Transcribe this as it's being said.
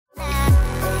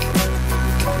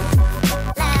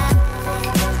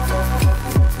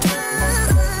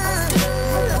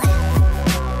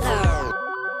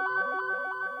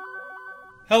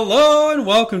Hello and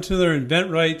welcome to the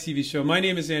InventRight TV show. My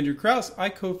name is Andrew Krause. I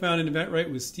co-founded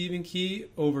InventRight with Stephen Key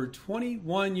over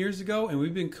 21 years ago, and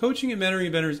we've been coaching and mentoring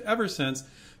inventors ever since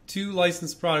to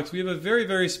license products. We have a very,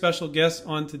 very special guest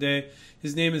on today.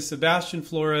 His name is Sebastian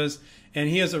Flores, and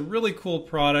he has a really cool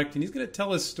product, and he's going to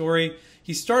tell his story.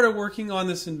 He started working on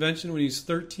this invention when he was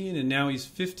 13, and now he's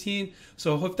 15.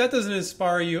 So if that doesn't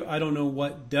inspire you, I don't know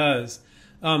what does.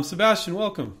 Sebastian,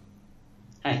 welcome.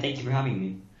 Hi, thank you for having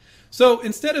me. So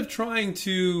instead of trying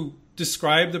to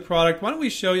describe the product, why don't we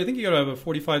show you, I think you got to have a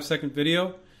 45-second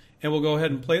video, and we'll go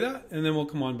ahead and play that, and then we'll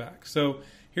come on back. So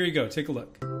here you go. Take a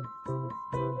look.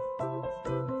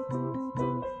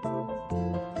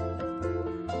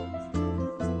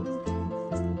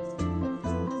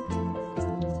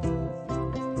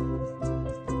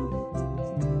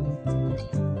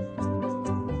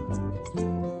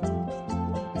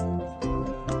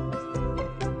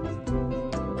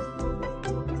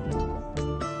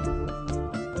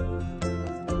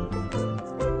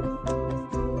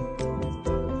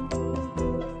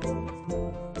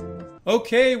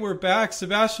 Okay, we're back.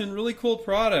 Sebastian, really cool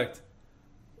product.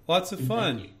 Lots of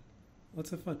fun.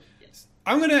 Lots of fun. Yes.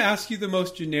 I'm going to ask you the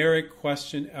most generic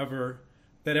question ever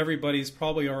that everybody's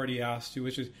probably already asked you,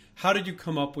 which is, how did you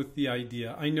come up with the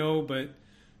idea? I know, but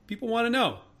people want to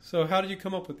know. So how did you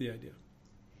come up with the idea?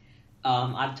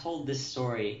 I've told this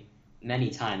story many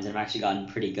times, and I've actually gotten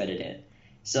pretty good at it.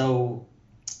 So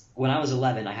when I was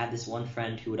 11, I had this one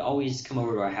friend who would always come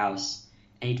over to our house,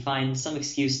 and he'd find some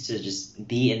excuse to just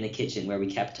be in the kitchen where we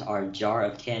kept our jar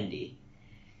of candy.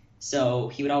 So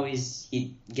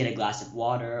he'd get a glass of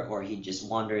water, or he'd just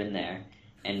wander in there,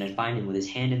 and I'd find him with his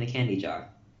hand in the candy jar.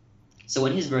 So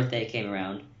when his birthday came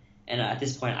around, and at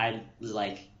this point I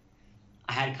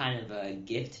had kind of a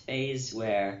gift phase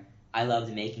where I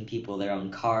loved making people their own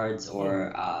cards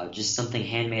or just something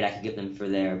handmade I could give them for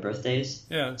their birthdays.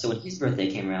 Yeah. So when his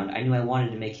birthday came around, I knew I wanted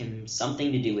to make him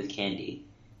something to do with candy.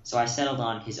 So I settled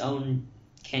on his own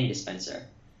candy dispenser.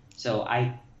 So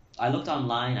I looked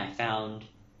online. I found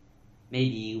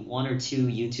maybe one or two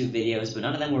YouTube videos, but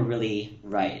none of them were really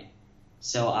right.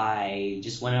 So I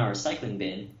just went in our recycling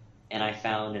bin, and I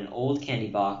found an old candy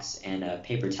box and a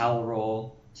paper towel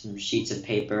roll, some sheets of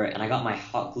paper, and I got my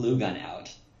hot glue gun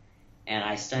out. And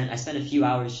I spent a few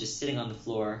hours just sitting on the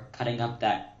floor, cutting up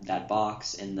that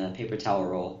box and the paper towel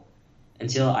roll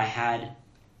until I had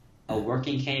a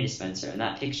working candy dispenser, and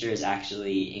that picture is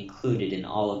actually included in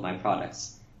all of my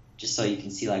products, just so you can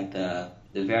see like the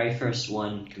very first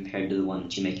one compared to the one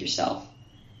that you make yourself.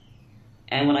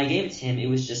 And when I gave it to him, it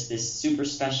was just this super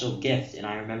special gift, and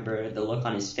I remember the look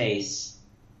on his face,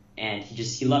 and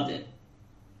he loved it.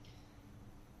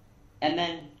 And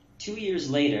then 2 years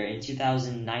later, in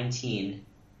 2019,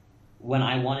 when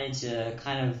I wanted to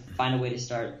kind of find a way to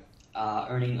start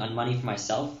earning money for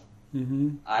myself,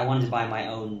 I wanted to buy my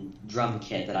own drum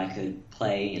kit that I could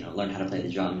play, learn how to play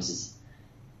the drums.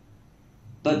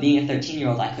 But being a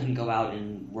 13-year-old, I couldn't go out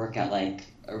and work at like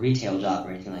a retail job or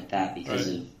anything like that because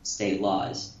of state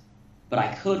laws. But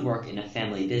I could work in a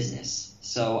family business.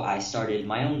 So I started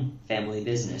my own family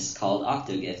business called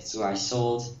OctoGifts, where I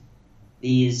sold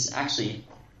these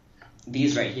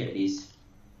right here, these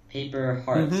paper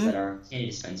hearts that are candy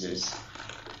dispensers.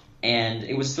 And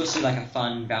it was supposed to be like a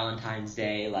fun Valentine's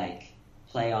Day, like,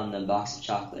 play on the box of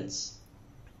chocolates.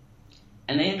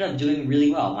 And they ended up doing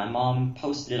really well. My mom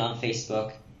posted it on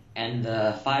Facebook, and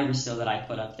the 5 or so that I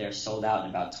put up there sold out in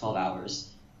about 12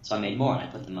 hours. So I made more, and I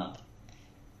put them up.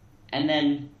 And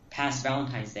then, past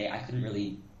Valentine's Day, I couldn't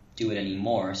really do it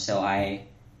anymore, so I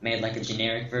made, like, a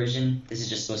generic version. This is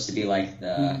just supposed to be, like,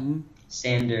 the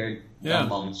standard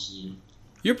gumball machine.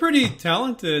 You're a pretty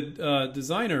talented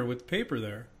designer with paper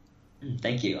there.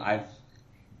 Thank you.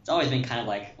 It's always been kind of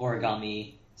like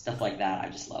origami, stuff like that. I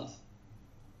just love.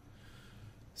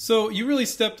 So you really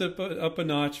stepped up a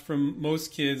notch from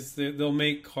most kids. They'll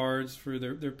make cards for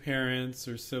their parents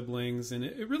or siblings, and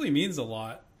it really means a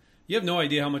lot. You have no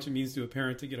idea how much it means to a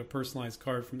parent to get a personalized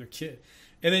card from their kid.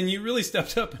 And then you really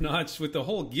stepped up a notch with the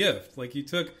whole gift. Like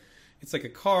it's like a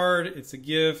card, it's a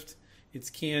gift,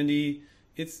 it's candy,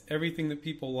 it's everything that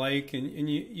people like. And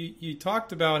you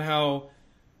talked about how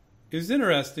it was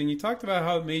interesting. You talked about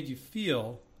how it made you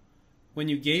feel when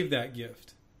you gave that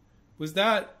gift. Was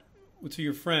that to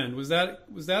your friend? Was that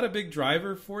a big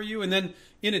driver for you? And then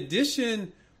in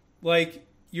addition, like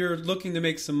you're looking to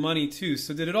make some money too.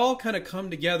 So did it all kind of come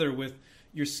together with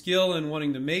your skill and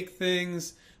wanting to make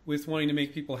things, with wanting to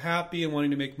make people happy and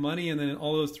wanting to make money, and then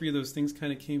all those three of those things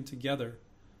kind of came together?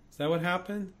 Is that what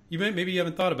happened? Maybe you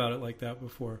haven't thought about it like that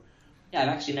before. Yeah, I've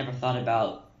actually never thought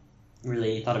about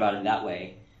it that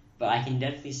way. But I can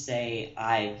definitely say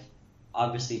I've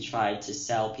obviously tried to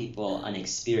sell people an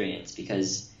experience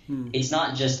because Hmm. it's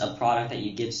not just a product that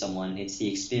you give someone, it's the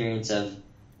experience of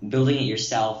building it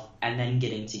yourself and then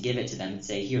getting to give it to them and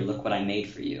say, here, look what I made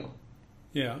for you.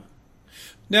 Yeah.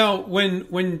 Now,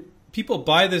 when people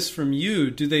buy this from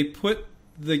you, do they put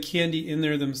the candy in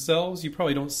there themselves? You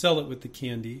probably don't sell it with the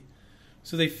candy,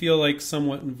 so they feel like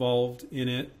somewhat involved in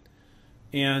it.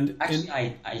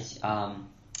 Actually,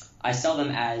 I sell them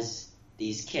as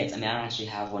these kits. I mean, I don't actually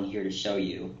have one here to show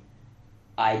you.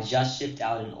 I just shipped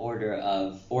out an order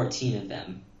of 14 of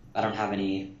them. I don't have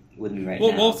any with me right now.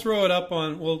 We'll throw it up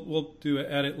on. We'll do an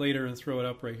edit later and throw it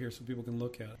up right here so people can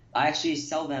look at it. I actually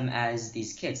sell them as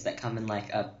these kits that come in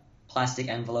like a plastic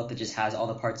envelope that just has all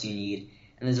the parts you need.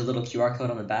 And there's a little QR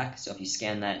code on the back. So if you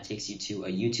scan that, it takes you to a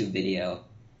YouTube video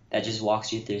that just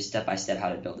walks you through step by step how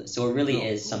to build it. So it really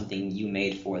is something you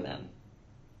made for them.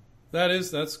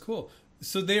 That's cool.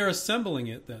 So they are assembling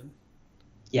it then?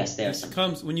 Yes, they are. It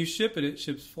comes when you ship it. It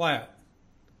ships flat.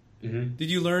 Mm-hmm. Did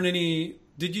you learn any?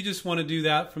 Did you just want to do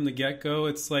that from the get-go?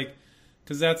 It's like,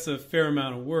 because that's a fair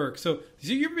amount of work. So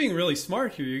you're being really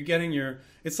smart here. You're getting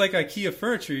it's like IKEA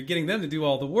furniture. You're getting them to do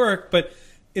all the work, but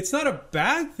it's not a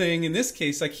bad thing in this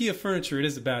case. IKEA furniture, it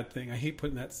is a bad thing. I hate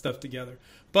putting that stuff together.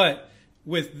 But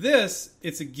with this,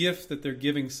 it's a gift that they're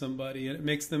giving somebody, and it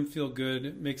makes them feel good.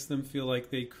 It makes them feel like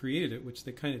they created it, which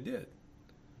they kind of did.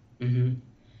 Mm-hmm.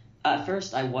 At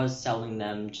first, I was selling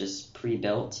them just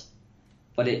pre-built,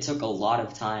 but it took a lot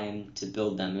of time to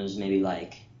build them. It was maybe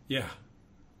like... Yeah.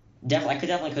 I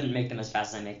definitely couldn't make them as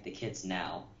fast as I make the kits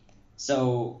now.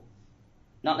 So,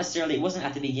 not necessarily... It wasn't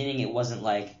at the beginning, it wasn't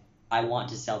like, I want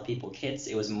to sell people kits.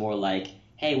 It was more like,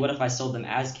 hey, what if I sold them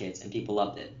as kits? And people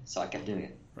loved it. So I kept doing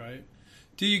it. Right.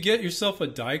 Do you get yourself a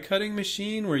die cutting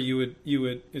machine where you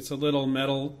would it's a little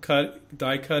metal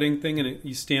die cutting thing and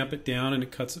you stamp it down and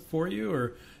it cuts it for you,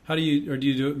 or do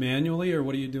you do it manually, or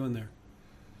what are you doing there?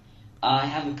 I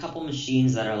have a couple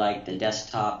machines that are like the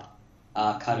desktop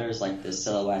cutters, like the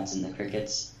silhouettes and the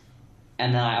crickets,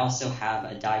 and then I also have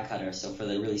a die cutter. So for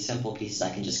the really simple pieces, I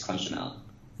can just crunch them out.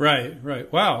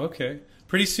 Right. Wow. Okay.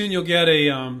 Pretty soon you'll get a.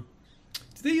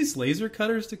 Do they use laser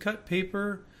cutters to cut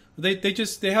paper?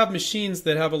 They have machines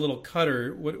that have a little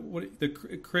cutter. What the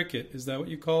cricket, is that what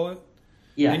you call it?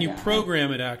 Yeah. And you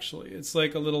program it actually. It's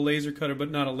like a little laser cutter, but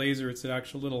not a laser. It's an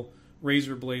actual little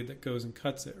razor blade that goes and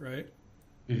cuts it, right?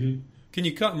 Mm-hmm. Can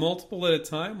you cut multiple at a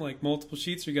time, like multiple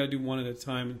sheets, or you got to do one at a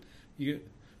time? And you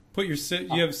put you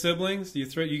have siblings? You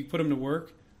put them to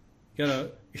work? You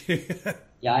gotta.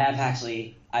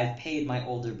 Yeah, I've paid my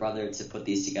older brother to put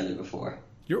these together before.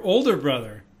 Your older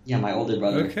brother? Yeah, my older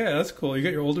brother. Okay, that's cool. You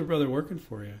got your older brother working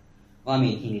for you. Well, I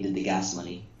mean, he needed the gas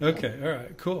money. Okay, all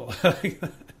right, cool.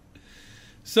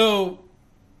 So,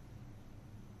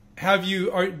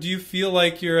 do you feel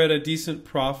like you're at a decent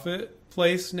profit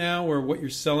place now, where what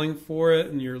you're selling for it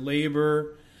and your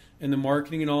labor and the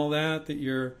marketing and all that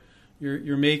you're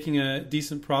making a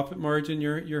decent profit margin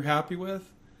you're happy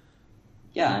with?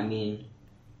 Yeah, I mean,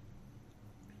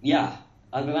 yeah.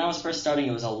 When I was first starting,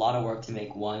 it was a lot of work to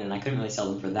make one, and I couldn't really sell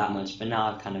them for that much. But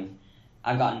now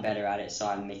I've gotten better at it, so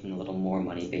I'm making a little more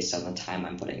money based on the time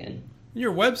I'm putting in.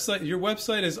 Your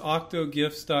website is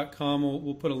octogifts.com.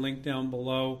 We'll put a link down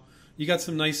below. You got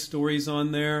some nice stories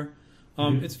on there.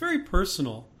 It's very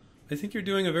personal. I think you're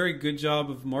doing a very good job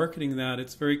of marketing that.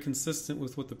 It's very consistent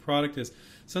with what the product is.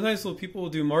 Sometimes people will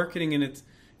do marketing and it's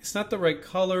not the right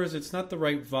colors, it's not the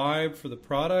right vibe for the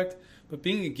product. But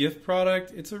being a gift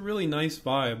product, it's a really nice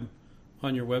vibe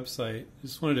on your website.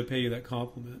 Just wanted to pay you that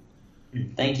compliment.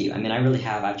 Thank you. I mean, I really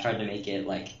have. I've tried to make it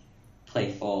like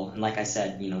playful, and like I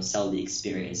said, sell the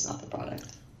experience, not the product.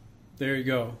 There you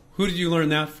go. Who did you learn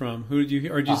that from? Who did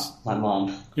you? Or just my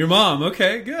mom. Your mom.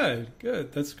 Okay,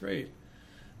 good. That's great.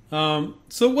 So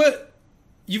what?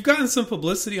 You've gotten some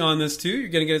publicity on this too. You're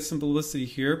going to get some publicity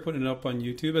here, putting it up on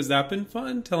YouTube. Has that been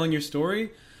fun? Telling your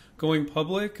story? Going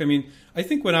public? I mean, I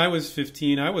think when I was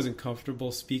 15, I wasn't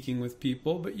comfortable speaking with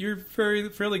people, but you're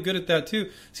fairly good at that too.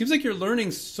 Seems like you're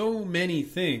learning so many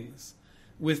things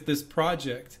with this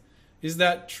project. Is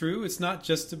that true? It's not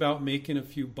just about making a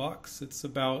few bucks. It's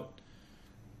about,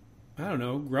 I don't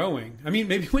know, growing. I mean,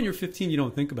 maybe when you're 15, you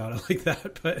don't think about it like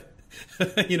that,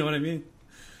 but you know what I mean?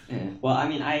 Yeah. Well, I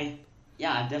mean, I've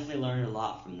definitely learned a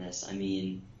lot from this. I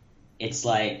mean, it's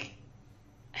like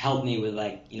helped me with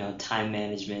time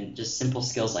management, just simple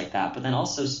skills like that. But then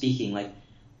also speaking, like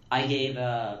I gave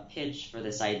a pitch for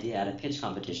this idea at a pitch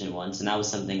competition once, and that was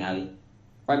something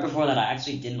right before that I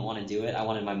actually didn't want to do it. I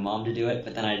wanted my mom to do it,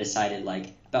 but then I decided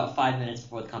about 5 minutes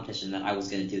before the competition that I was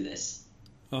going to do this.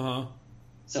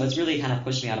 So it's really kind of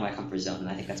pushed me out of my comfort zone, and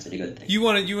I think that's been a good thing. You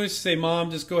want to say,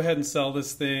 Mom, just go ahead and sell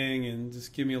this thing and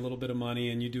just give me a little bit of money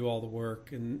and you do all the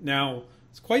work. And now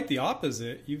it's quite the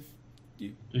opposite. You've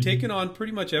taken on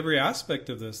pretty much every aspect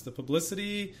of this, the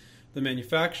publicity, the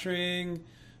manufacturing,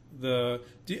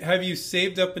 have you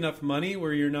saved up enough money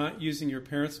where you're not using your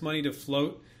parents' money to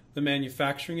float the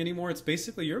manufacturing anymore? It's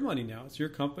basically your money now. It's your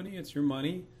company. It's your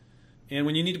money. And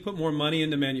when you need to put more money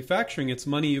into manufacturing, it's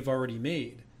money you've already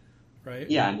made, right?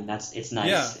 Yeah, I mean, it's nice.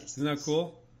 Yeah, isn't that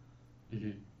cool?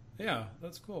 Mm-hmm. Yeah,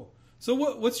 that's cool. So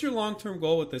what's your long-term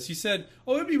goal with this? You said,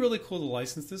 it'd be really cool to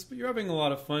license this, but you're having a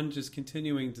lot of fun just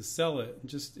continuing to sell it and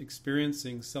just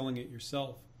experiencing selling it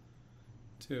yourself,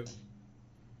 too.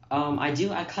 I do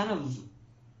like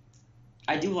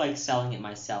selling it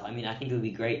myself. I mean, I think it would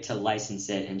be great to license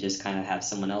it and just kind of have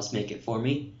someone else make it for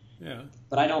me. Yeah.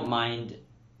 But I don't mind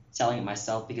selling it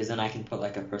myself because then I can put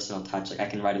like a personal touch. Like I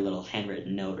can write a little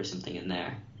handwritten note or something in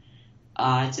there.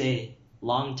 It's a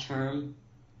long-term,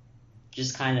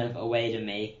 just kind of a way to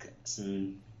make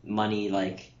some money,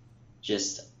 like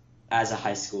just as a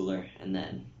high schooler, and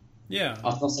then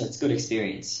also it's good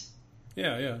experience.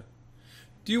 Yeah.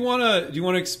 Do you want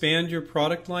to expand your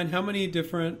product line? How many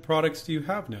different products do you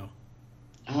have now?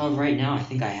 Right now, I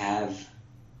think I have.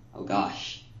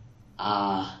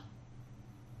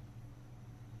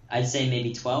 I'd say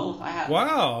maybe 12. I have.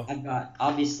 Wow. I've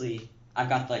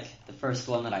got like the first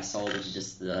one that I sold, which is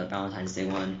just the Valentine's Day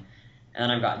one, and then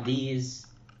I've got these,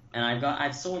 and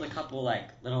I've sold a couple like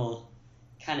little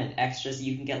kind of extras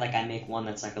you can get. Like I make one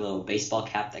that's like a little baseball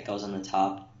cap that goes on the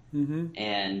top. Mm-hmm.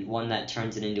 And one that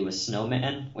turns it into a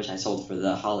snowman, which I sold for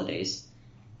the holidays.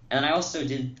 And I also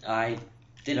did a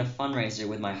fundraiser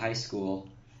with my high school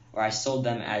where I sold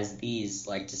them as these,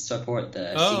 like to support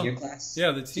the senior class.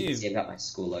 Yeah, the team. So I've got my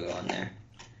school logo on there.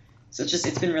 So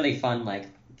it's been really fun, like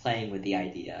playing with the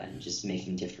idea and just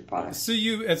making different products. So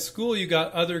you at school you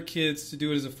got other kids to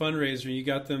do it as a fundraiser, and you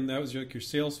got them. That was like your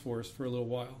sales force for a little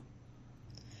while.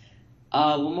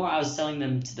 More I was selling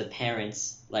them to the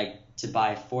parents, like to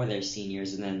buy for their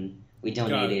seniors, and then we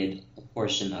donated a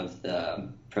portion of the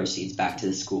proceeds back to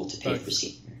the school to pay for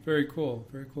seniors. Very cool.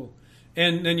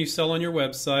 And then you sell on your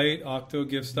website,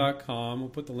 octogifts.com. We'll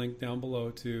put the link down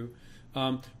below too.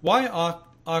 Why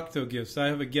Octogifts? I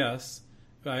have a guess.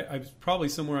 I probably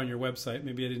somewhere on your website.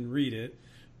 Maybe I didn't read it,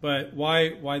 but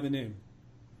why the name?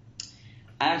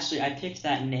 I picked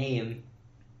that name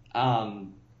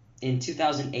in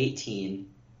 2018.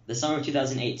 The summer of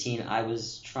 2018, I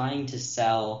was trying to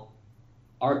sell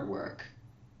artwork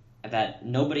that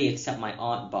nobody except my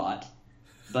aunt bought,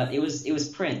 but it was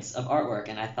prints of artwork,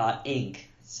 and I thought ink,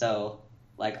 so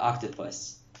like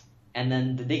octopus. And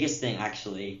then the biggest thing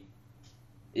actually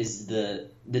is the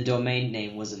domain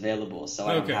name was available, so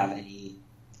I don't have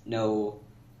no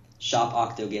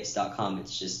shopoctogifts.com.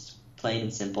 It's just plain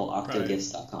and simple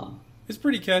octogifts.com. It's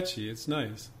pretty catchy. It's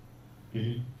nice.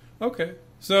 Mm-hmm. Okay.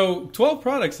 So 12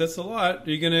 products, that's a lot.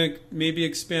 Are you going to maybe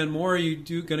expand more? Are you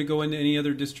going to go into any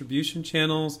other distribution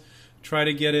channels, try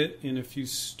to get it in a few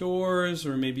stores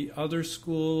or maybe other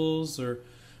schools, or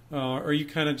are you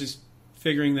kind of just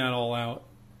figuring that all out?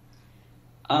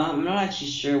 I'm not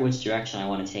actually sure which direction I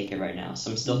want to take it right now,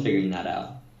 so I'm still figuring that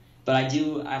out. But I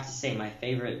have to say my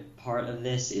favorite part of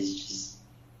this is just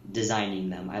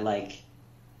designing them. I like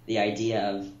the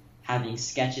idea of having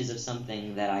sketches of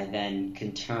something that I then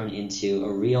can turn into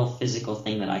a real physical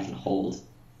thing that I can hold.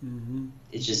 Mm-hmm.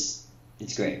 It's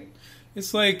great.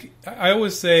 It's like, I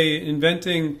always say,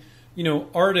 inventing,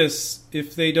 artists,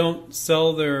 if they don't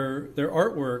sell their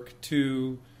artwork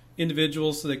to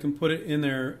individuals so they can put it in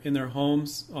their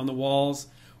homes on the walls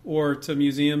or to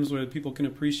museums where people can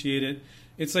appreciate it,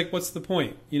 it's like, what's the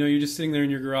point? You're just sitting there in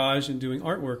your garage and doing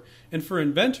artwork. And for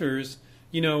inventors,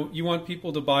 you want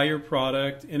people to buy your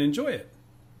product and enjoy it,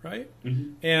 right?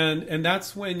 Mm-hmm. And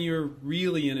that's when you're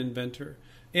really an inventor.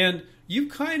 And you're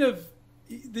kind of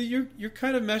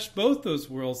meshed both those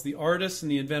worlds, the artist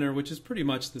and the inventor, which is pretty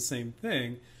much the same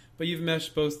thing. But you've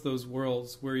meshed both those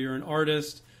worlds where you're an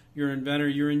artist, you're an inventor,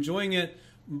 you're enjoying it,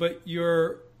 but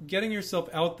you're getting yourself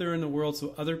out there in the world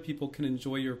so other people can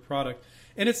enjoy your product.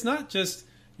 And it's not just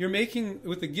you're making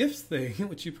with the gifts thing,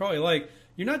 which you probably like.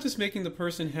 You're not just making the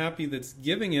person happy that's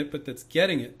giving it, but that's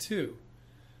getting it too.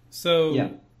 So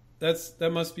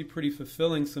that must be pretty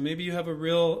fulfilling. So maybe you have a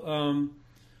real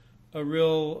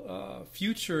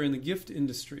future in the gift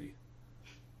industry.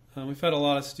 We've had a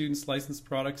lot of students license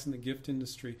products in the gift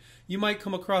industry. You might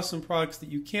come across some products that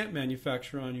you can't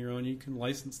manufacture on your own. You can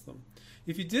license them.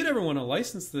 If you did ever want to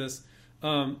license this,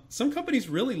 some companies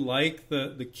really like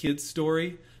the kid's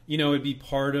story. It'd be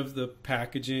part of the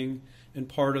packaging and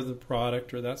part of the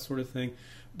product or that sort of thing.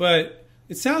 But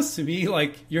it sounds to me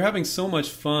like you're having so much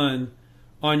fun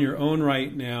on your own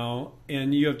right now,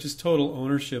 and you have just total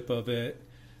ownership of it.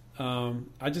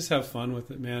 I just have fun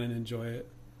with it, man, and enjoy it.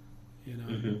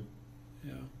 Mm-hmm.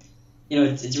 Yeah.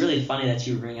 It's really funny that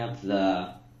you bring up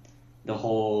the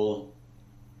whole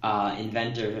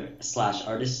inventor /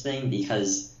 artist thing,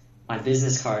 because my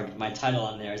business card, my title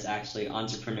on there is actually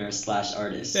entrepreneur /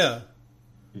 artist. Yeah.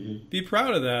 Mm-hmm. Be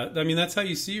proud of that. I mean, that's how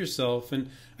you see yourself. And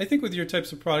I think with your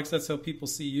types of products, that's how people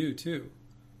see you too.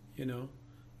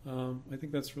 I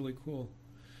think that's really cool.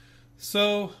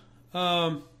 So,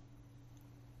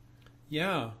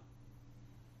 yeah.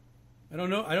 I don't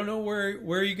know where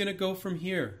are you going to go from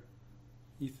here?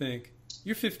 You think?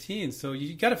 You're 15, so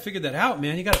you got to figure that out,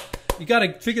 man. You got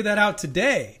to figure that out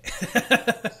today.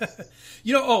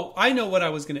 I know what I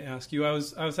was going to ask you. I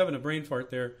was having a brain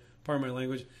fart there, pardon my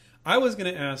language. I was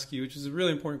going to ask you, which is a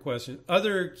really important question.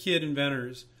 Other kid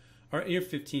inventors, you're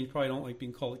 15, probably don't like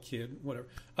being called a kid, whatever.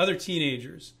 Other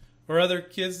teenagers or other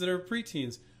kids that are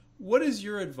preteens, what is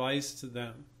your advice to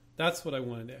them? That's what I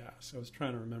wanted to ask. I was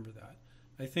trying to remember that.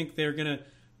 I think they're going to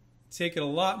take it a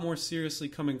lot more seriously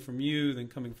coming from you than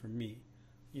coming from me.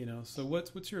 So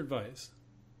what's your advice?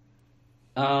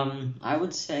 I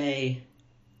would say,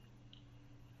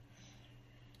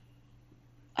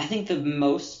 I think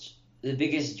the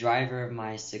biggest driver of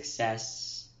my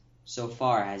success so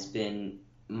far has been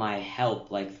my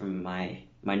help, like from my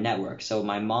network. So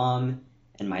my mom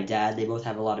and my dad, they both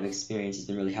have a lot of experience. It's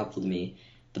been really helpful to me.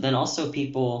 But then also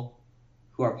people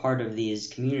who are part of these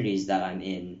communities that I'm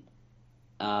in,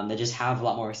 that just have a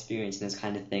lot more experience in this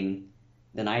kind of thing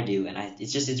than I do. And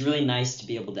it's really nice to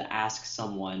be able to ask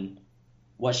someone,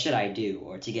 what should I do?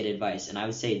 Or to get advice. And I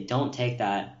would say don't take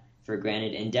that for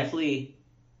granted, and definitely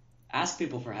ask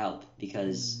people for help,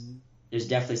 because there's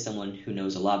definitely someone who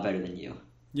knows a lot better than you.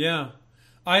 Yeah.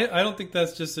 I don't think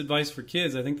that's just advice for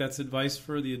kids. I think that's advice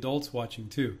for the adults watching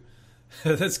too.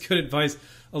 That's good advice.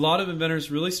 A lot of inventors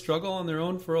really struggle on their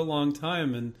own for a long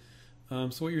time. And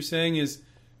so what you're saying is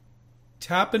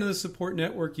tap into the support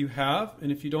network you have.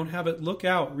 And if you don't have it, look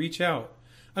out, reach out.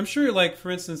 I'm sure, like, for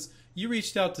instance, you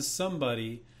reached out to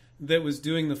somebody that was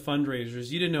doing the fundraisers.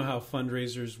 You didn't know how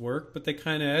fundraisers work, but they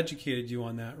kind of educated you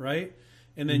on that, right?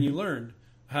 And then you learned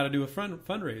how to do a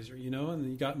fundraiser, and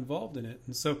then you got involved in it.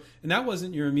 And that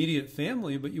wasn't your immediate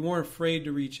family, but you weren't afraid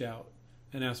to reach out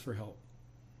and ask for help.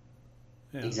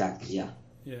 Yeah. Exactly, yeah.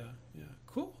 Yeah,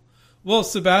 cool. Well,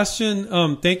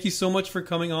 Sebastian, thank you so much for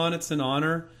coming on. It's an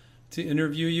honor to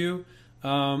interview you.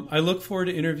 I look forward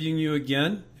to interviewing you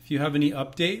again. If you have any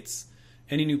updates,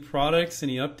 any new products,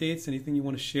 any updates, anything you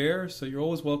want to share, so you're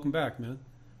always welcome back, man.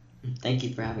 Thank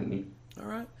you for having me. All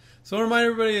right. So I remind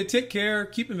everybody to take care,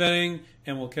 keep inventing,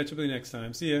 and we'll catch up with you next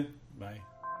time. See ya. Bye.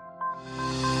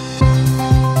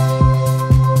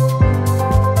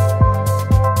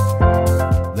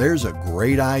 There's a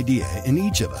great idea in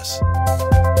each of us.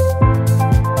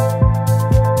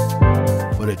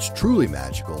 But it's truly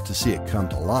magical to see it come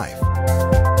to life.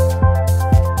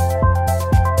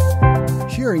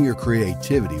 Sharing your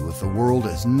creativity with the world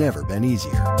has never been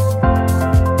easier.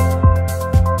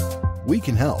 We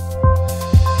can help.